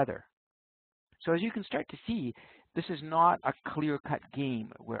but do another. So as you can start to see, this is not a clear-cut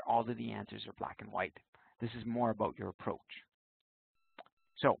game where all of the answers are black and white. This is more about your approach.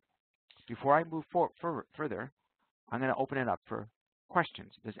 So before I move further, I'm going to open it up for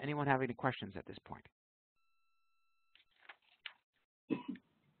questions. Does anyone have any questions at this point?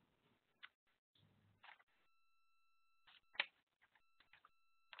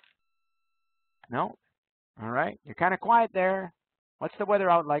 No? All right. You're kind of quiet there. What's the weather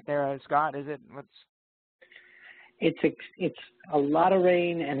out like there, Scott? It's a lot of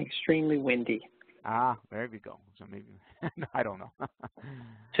rain and extremely windy. Ah, there we go. So maybe I don't know.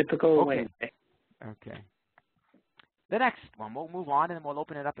 Typical okay. Wednesday. Okay. The next one, we'll move on, and then we'll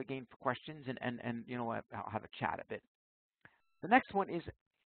open it up again for questions, and I'll have a chat a bit. The next one is,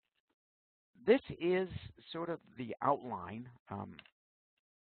 this is sort of the outline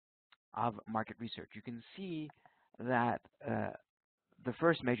of market research. You can see that the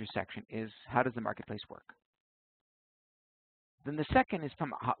first major section is, how does the marketplace work? Then the second is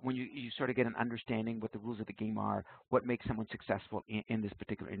from when you sort of get an understanding what the rules of the game are, what makes someone successful in this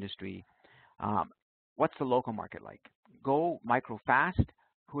particular industry. What's the local market like? Go micro fast.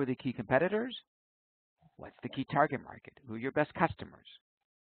 Who are the key competitors? What's the key target market? Who are your best customers?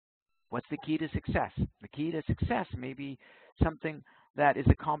 What's the key to success? The key to success may be something that is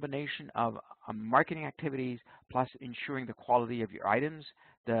a combination of marketing activities plus ensuring the quality of your items,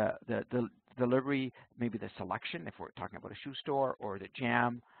 the delivery, maybe the selection, if we're talking about a shoe store, or the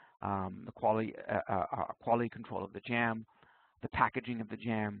jam, the quality control of the jam, the packaging of the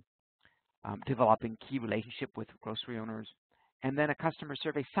jam, developing key relationship with grocery owners, and then a customer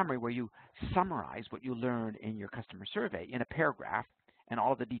survey summary where you summarize what you learned in your customer survey in a paragraph, and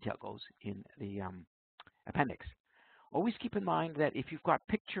all of the detail goes in the appendix. Always keep in mind that if you've got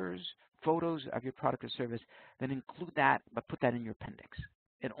pictures, photos of your product or service, then include that, but put that in your appendix.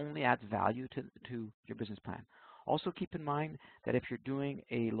 It only adds value to your business plan. Also keep in mind that if you're doing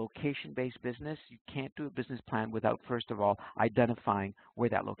a location-based business, you can't do a business plan without, first of all, identifying where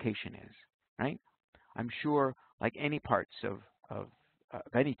that location is, right? I'm sure, like any parts of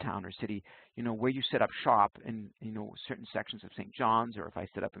any town or city, you know, where you set up shop in, you know, certain sections of St. John's, or if I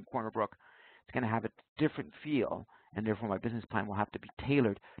set up in Corner Brook, it's going to have a different feel, and therefore my business plan will have to be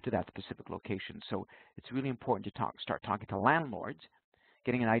tailored to that specific location. So it's really important to start talking to landlords,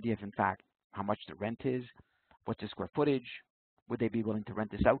 getting an idea of, in fact, how much the rent is, what's the square footage, would they be willing to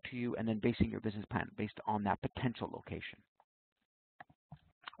rent this out to you, and then basing your business plan based on that potential location.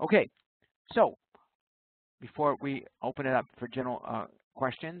 Okay, so before we open it up for general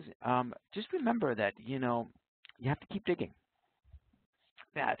questions, just remember that, you know, you have to keep digging.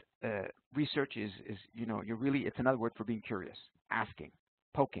 That research is, you know, it's another word for being curious, asking,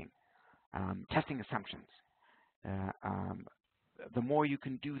 poking, testing assumptions. The more you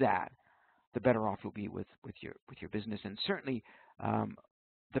can do that, the better off you'll be with your business, and certainly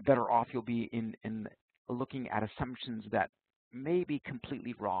the better off you'll be in looking at assumptions that may be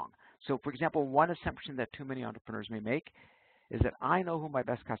completely wrong. So, for example, one assumption that too many entrepreneurs may make is that I know who my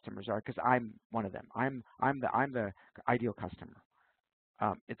best customers are because I'm one of them. I'm the ideal customer.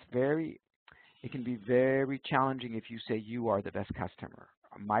 It can be very challenging if you say you are the best customer.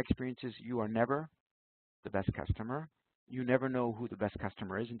 My experience is you are never the best customer. You never know who the best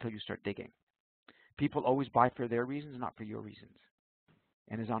customer is until you start digging. People always buy for their reasons, not for your reasons.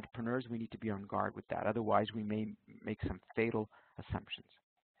 And as entrepreneurs, we need to be on guard with that. Otherwise, we may make some fatal assumptions.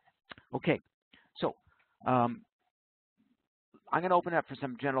 Okay, so I'm going to open it up for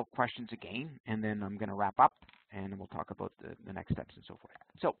some general questions again, and then I'm going to wrap up, and we'll talk about the next steps and so forth.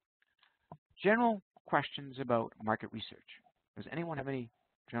 So, general questions about market research. Does anyone have any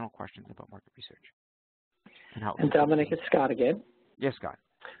general questions about market research? And Dominik, it's Scott again. Yes, Scott.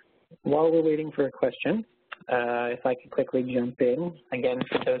 While we're waiting for a question, if I could quickly jump in, again,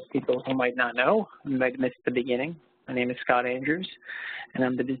 for those people who might not know, who might have missed the beginning, my name is Scott Andrews, and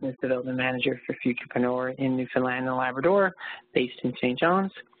I'm the Business Development Manager for Futurpreneur in Newfoundland and Labrador, based in St.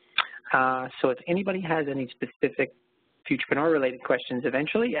 John's. So if anybody has any specific Futurpreneur-related questions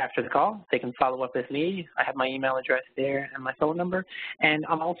eventually after the call, they can follow up with me. I have my email address there and my phone number. And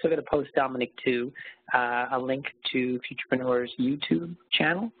I'm also going to post, Dominik, too, a link to Futurpreneur's YouTube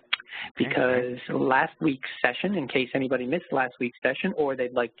channel, because last week's session, in case anybody missed last week's session or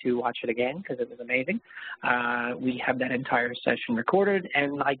they'd like to watch it again because it was amazing, we have that entire session recorded,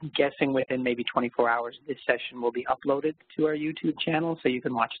 and I'm guessing within maybe 24 hours this session will be uploaded to our YouTube channel, so you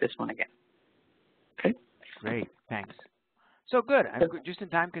can watch this one again. Okay? Great, thanks. So good. I'm just in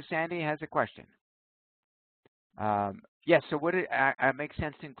time because Sandy has a question. Yes, so would it make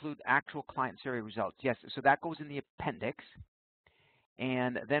sense to include actual client survey results? Yes, so that goes in the appendix.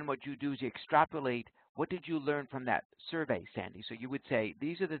 And then what you do is you extrapolate, what did you learn from that survey, Sandy? So you would say,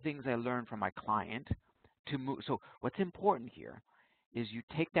 these are the things I learned from my client to move. So what's important here is you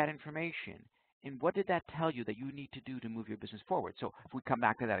take that information, and what did that tell you that you need to do to move your business forward? So if we come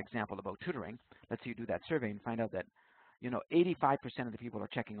back to that example about tutoring, let's say you do that survey and find out that, you know, 85% of the people are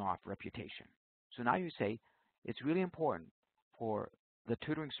checking off reputation. So now you say, it's really important for the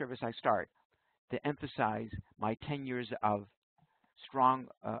tutoring service I start to emphasize my 10 years of strong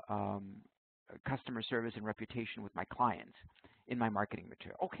customer service and reputation with my clients in my marketing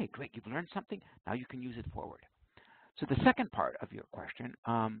material. Okay, great, you've learned something, now you can use it forward. So the second part of your question,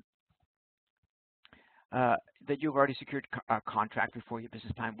 that you've already secured a contract before your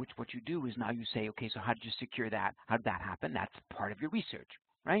business plan, which what you do is now you say, okay, so how did you secure that? How did that happen? That's part of your research,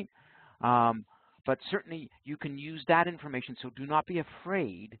 right? But certainly you can use that information, so do not be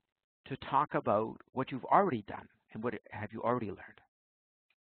afraid to talk about what you've already done and what have you already learned.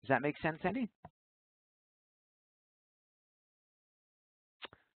 Does that make sense, Sandy?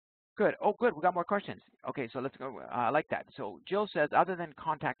 Good. Oh, good. We got more questions. Okay, so let's go. I like that. So Jill says, other than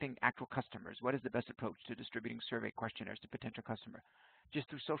contacting actual customers, what is the best approach to distributing survey questionnaires to potential customer? Just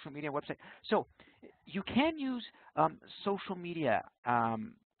through social media, website. So you can use social media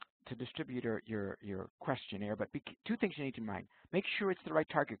to distribute your questionnaire, but two things you need to mind. Make sure it's the right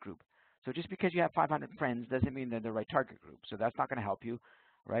target group. So just because you have 500 friends doesn't mean they're the right target group. So that's not going to help you,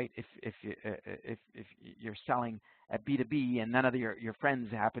 right? If you're selling at B2B and none of your friends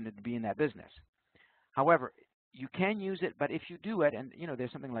happen to be in that business. However, you can use it, but if you do it, and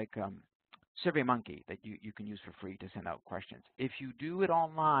there's something like SurveyMonkey that you can use for free to send out questions. If you do it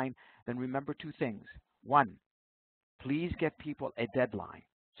online, then remember two things. One, please give people a deadline.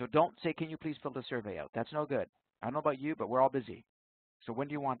 So don't say, can you please fill the survey out? That's no good. I don't know about you, but we're all busy. So when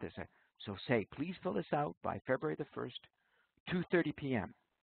do you want this? So say, please fill this out by February the 1st, 2:30 p.m.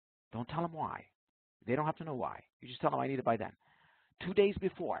 Don't tell them why. They don't have to know why. You just tell them I need it by then. 2 days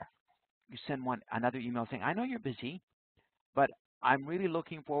before, you send another email saying, I know you're busy, but I'm really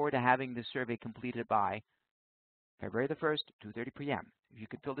looking forward to having this survey completed by February the 1st, 2:30 p.m. If you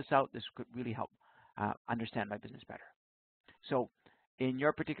could fill this out, this could really help understand my business better. So in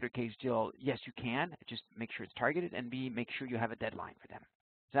your particular case, Jill, yes, you can. Just make sure it's targeted, and B, make sure you have a deadline for them.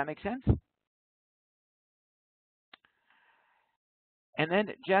 Does that make sense? And then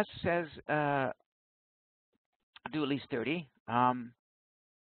Jess says, do at least 30.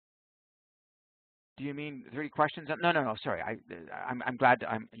 Do you mean 30 questions? No, sorry. I'm glad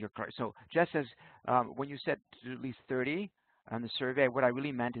you're correct. So Jess says, when you said do at least 30 on the survey, what I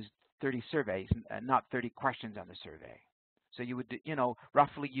really meant is 30 surveys, not 30 questions on the survey. So you would,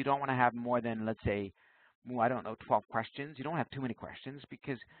 roughly you don't want to have more than, let's say, I don't know, 12 questions. You don't have too many questions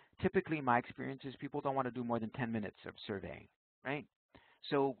because typically my experience is people don't want to do more than 10 minutes of surveying, right?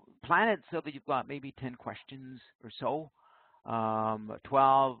 So plan it so that you've got maybe 10 questions or so,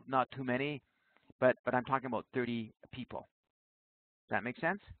 12, not too many, but I'm talking about 30 people. Does that make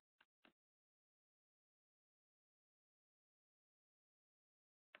sense?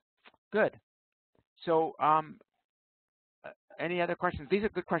 Good. So any other questions? These are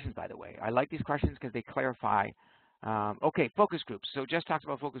good questions, by the way. I like these questions because they clarify. Okay, focus groups. So Jess talks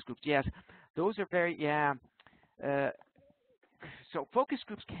about focus groups. Yes, those are very, so focus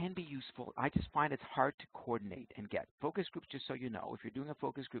groups can be useful. I just find it's hard to coordinate and get. Focus groups, just so you know, if you're doing a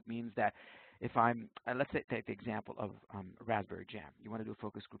focus group, means that if I'm, let's say, take the example of raspberry jam. You want to do a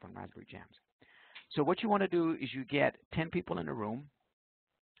focus group on raspberry jams. So what you want to do is you get 10 people in a room,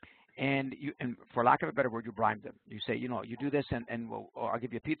 and for lack of a better word, you bribe them. You say, you do this, and I'll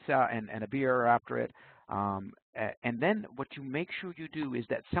give you a pizza and a beer after it. And then what you make sure you do is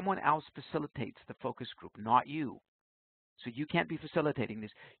that someone else facilitates the focus group, not you. So you can't be facilitating this.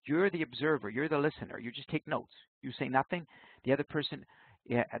 You're the observer. You're the listener. You just take notes. You say nothing. The other person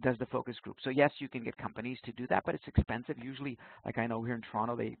does the focus group. So yes, you can get companies to do that, but it's expensive. Usually, like I know here in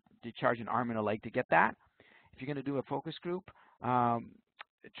Toronto, they charge an arm and a leg to get that. If you're going to do a focus group,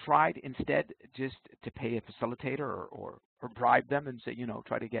 try instead just to pay a facilitator or bribe them and say,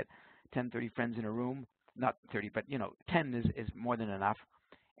 try to get 10, 30 friends in a room. Not 30, but 10 is more than enough.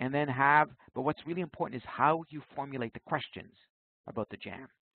 And then but what's really important is how you formulate the questions about the jam,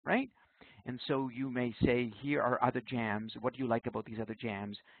 right? And so you may say, here are other jams. What do you like about these other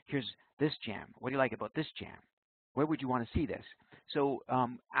jams? Here's this jam. What do you like about this jam? Where would you want to see this? So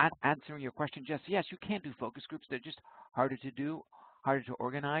answering your question, Jess, yes, you can do focus groups. They're just harder to do, harder to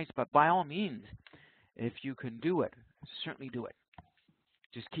organize. But by all means, if you can do it, certainly do it.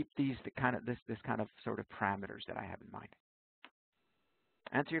 Just keep this kind of sort of parameters that I have in mind.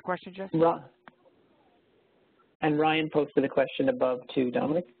 Answer your question, Jess? And Ryan posted a question above too,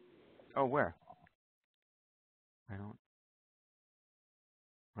 Dominik. Oh, where? I don't.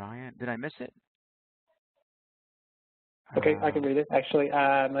 Ryan, did I miss it? Okay, I can read it. Actually,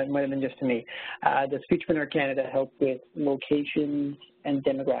 it might have been just to me. Does Futurpreneur Canada help with locations and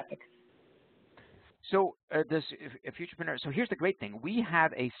demographics? So Futurpreneur. So here's the great thing: we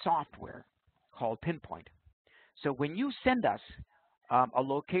have a software called Pinpoint. So when you send us a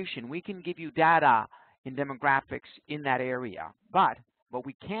location, we can give you data in demographics in that area. But what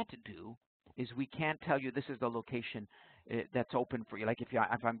we can't do is we can't tell you this is the location that's open for you. Like if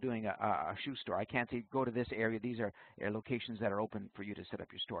I'm doing a shoe store, I can't say go to this area. These are locations that are open for you to set up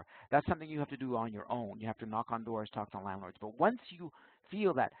your store. That's something you have to do on your own. You have to knock on doors, talk to landlords. But once you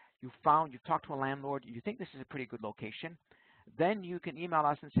feel that you've talked to a landlord, you think this is a pretty good location, then you can email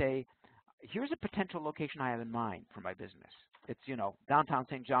us and say, here's a potential location I have in mind for my business. It's, downtown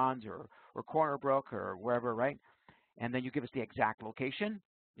St. John's or Corner Brook or wherever, right? And then you give us the exact location,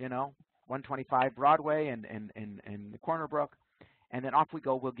 125 Broadway and the Corner Brook. and then off we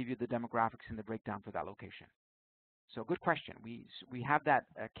go. We'll give you the demographics and the breakdown for that location. So good question. We have that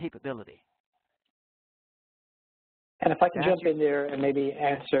capability. And if I can jump in there and maybe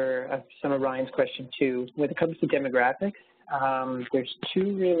answer some of Ryan's question too. When it comes to demographics, there's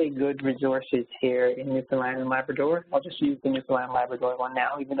two really good resources here in Newfoundland and Labrador. I'll just use the Newfoundland and Labrador one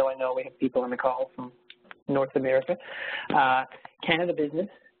now, even though I know we have people on the call from North America. Canada Business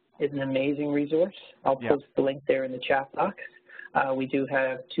is an amazing resource. I'll post the link there in the chat box. We do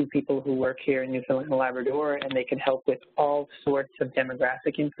have two people who work here in Newfoundland and Labrador, and they can help with all sorts of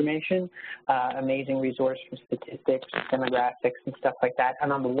demographic information. Amazing resource for statistics, demographics, and stuff like that.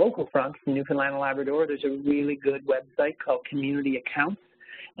 And on the local front, from Newfoundland and Labrador, there's a really good website called Community Accounts,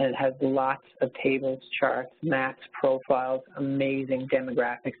 and it has lots of tables, charts, maps, profiles, amazing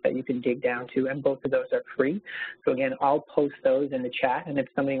demographics that you can dig down to, and both of those are free. So again, I'll post those in the chat, and if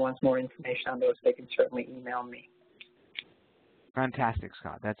somebody wants more information on those, they can certainly email me. Fantastic,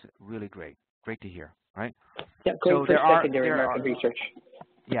 Scott. That's really great. Great to hear, right? Yeah, great for secondary market research.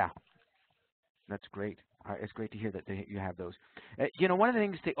 Yeah, that's great. It's great to hear that you have those. You know, one of the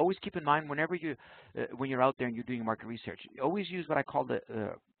things to always keep in mind whenever when you're out there and you're doing market research, always use what I call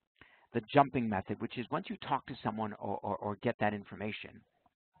the jumping method, which is once you talk to someone or get that information,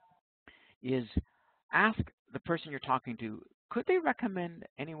 is ask the person you're talking to, could they recommend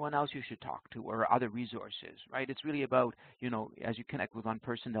anyone else you should talk to or other resources, right? It's really about, you know, as you connect with one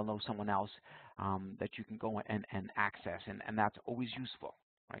person, they'll know someone else that you can go and access, and that's always useful,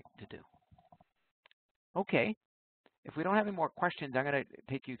 right, to do. Okay, if we don't have any more questions, I'm going to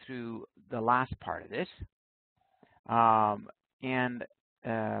take you through the last part of this, and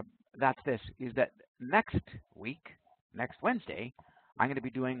that's this, is that next week, next Wednesday, I'm going to be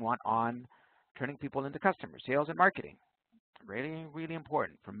doing one on turning people into customers, sales and marketing. Really, really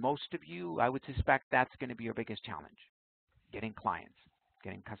important. For most of you, I would suspect that's going to be your biggest challenge, getting clients,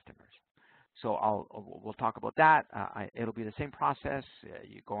 getting customers. So we'll talk about that. It'll be the same process.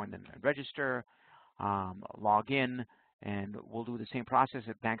 You go in and register, log in, and we'll do the same process.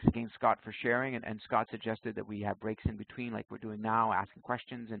 Thanks again, Scott, for sharing. And Scott suggested that we have breaks in between, like we're doing now, asking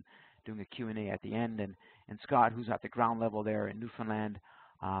questions and doing a Q&A at the end. And Scott, who's at the ground level there in Newfoundland,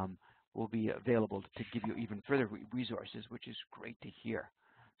 will be available to give you even further resources, which is great to hear.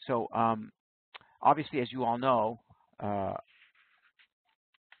 So obviously, as you all know,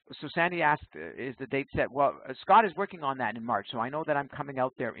 so Sandy asked, is the date set? Well, Scott is working on that in March, so I know that I'm coming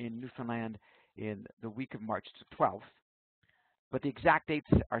out there in Newfoundland in the week of March 12th, but the exact dates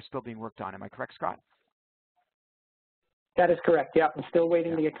are still being worked on. Am I correct, Scott? That is correct, yeah. I'm still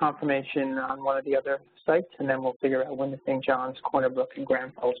waiting to get confirmation on one of the other sites, and then we'll figure out when the St. John's, Corner Brook, and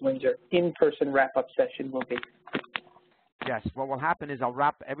Grand Falls, Windsor in-person wrap-up session will be. Yes, what will happen is I'll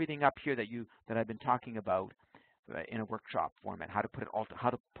wrap everything up here that I've been talking about in a workshop format, how to put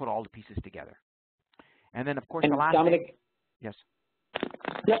all the pieces together. And then, of course, the last Dominik, thing, yes.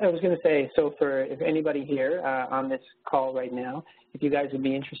 Yeah, I was going to say, so if anybody here on this call right now, if you guys would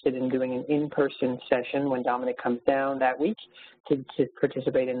be interested in doing an in-person session when Dominik comes down that week to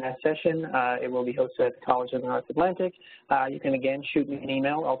participate in that session, it will be hosted at the College of the North Atlantic. You can, again, shoot me an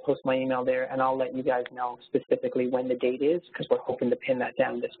email. I'll post my email there, and I'll let you guys know specifically when the date is, because we're hoping to pin that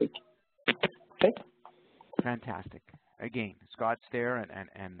down this week. Okay? Fantastic. Again, Scott's there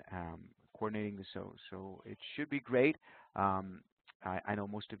and coordinating this, so it should be great. I know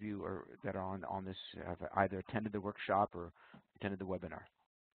most of you that are on this have either attended the workshop or attended the webinar.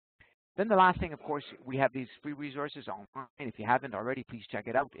 Then the last thing, of course, we have these free resources online. If you haven't already, please check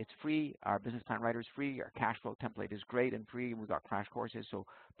it out. It's free. Our business plan writer is free. Our cash flow template is great and free. We've got crash courses, so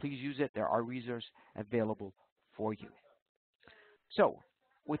please use it. There are resources available for you. So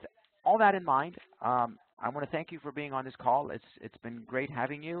with all that in mind, I want to thank you for being on this call. It's been great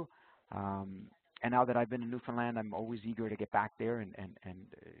having you. And now that I've been in Newfoundland, I'm always eager to get back there and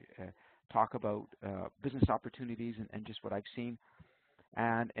talk about business opportunities and just what I've seen.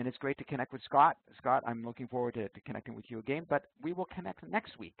 And it's great to connect with Scott. Scott, I'm looking forward to connecting with you again. But we will connect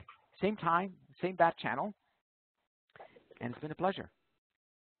next week, same time, same bat channel. And it's been a pleasure.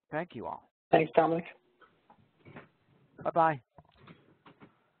 Thank you all. Thanks, Dominik. Bye-bye.